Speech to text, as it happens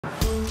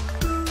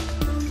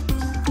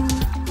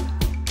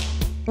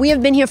We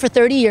have been here for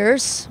 30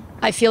 years.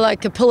 I feel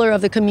like a pillar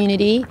of the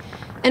community.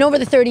 And over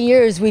the 30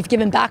 years, we've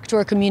given back to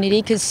our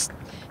community because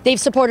they've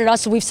supported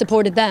us, so we've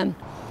supported them.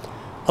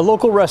 A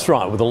local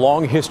restaurant with a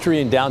long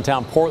history in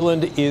downtown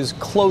Portland is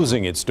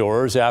closing its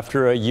doors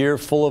after a year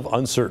full of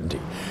uncertainty.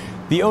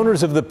 The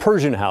owners of the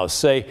Persian House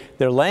say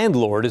their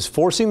landlord is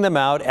forcing them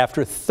out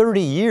after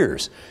 30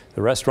 years.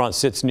 The restaurant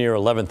sits near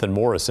 11th and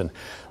Morrison.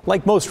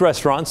 Like most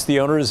restaurants, the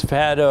owners have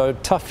had a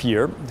tough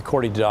year.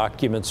 According to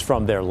documents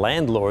from their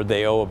landlord,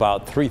 they owe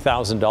about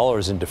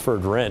 $3,000 in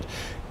deferred rent.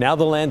 Now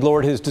the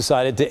landlord has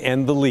decided to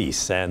end the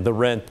lease and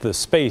rent the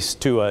space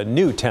to a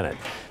new tenant.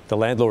 The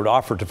landlord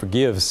offered to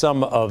forgive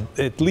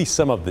at least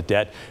some of the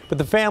debt, but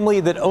the family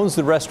that owns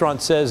the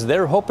restaurant says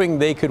they're hoping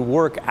they could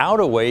work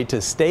out a way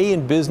to stay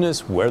in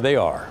business where they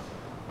are.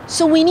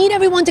 So we need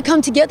everyone to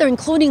come together,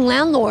 including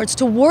landlords,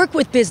 to work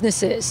with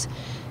businesses.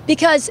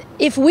 Because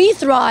if we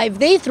thrive,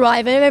 they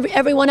thrive, and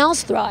everyone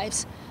else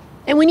thrives.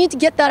 And we need to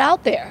get that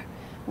out there.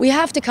 We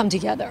have to come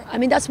together. I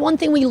mean, that's one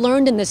thing we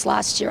learned in this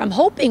last year. I'm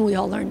hoping we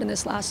all learned in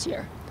this last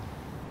year.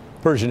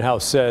 Persian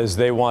House says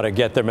they want to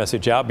get their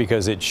message out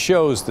because it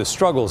shows the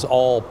struggles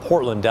all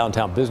Portland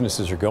downtown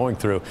businesses are going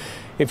through.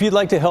 If you'd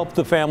like to help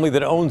the family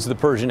that owns the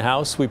Persian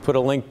House, we put a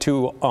link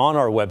on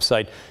our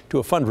website to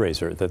a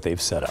fundraiser that they've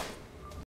set up.